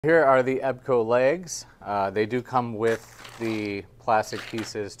Here are the Ebco legs. They do come with the plastic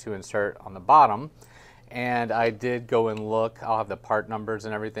pieces to insert on the bottom. And I did go and look. I'll have the part numbers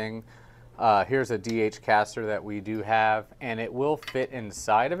and everything. Here's a DH caster that we do have, and it will fit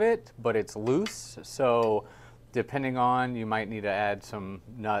inside of it, but it's loose. So depending on, you might need to add some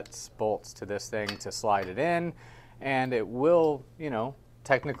nuts, bolts to this thing to slide it in, and it will,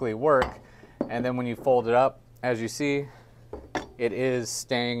 technically work. And then when you fold it up, as you see, it is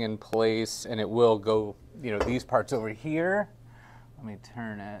staying in place, and it will go, these parts over here. Let me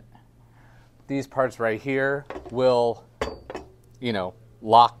turn it. These parts right here will,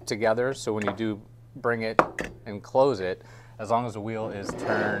 lock together. So when you do bring it and close it, as long as the wheel is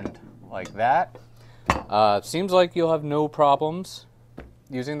turned like that, seems like you'll have no problems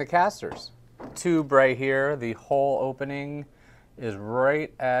using the castors. Tube right here, the hole opening is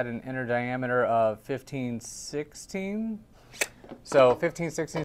right at an inner diameter of 15/16. So 15/16